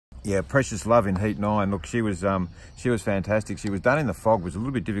Yeah, Precious Love in Heat 9. Look, she was fantastic. She was done in the fog. It was a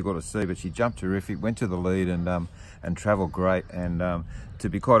little bit difficult to see, but she jumped terrific, went to the lead and travelled great. And to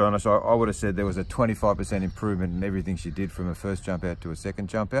be quite honest, I would have said there was a 25% improvement in everything she did from her first jump out to her second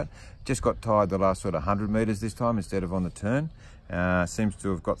jump out. Just got tired the last sort of 100 metres this time instead of on the turn. Seems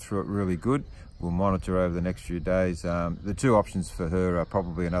to have got through it really good. We'll monitor over the next few days. The two options for her are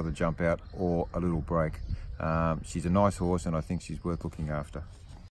probably another jump out or a little break. She's a nice horse and I think she's worth looking after.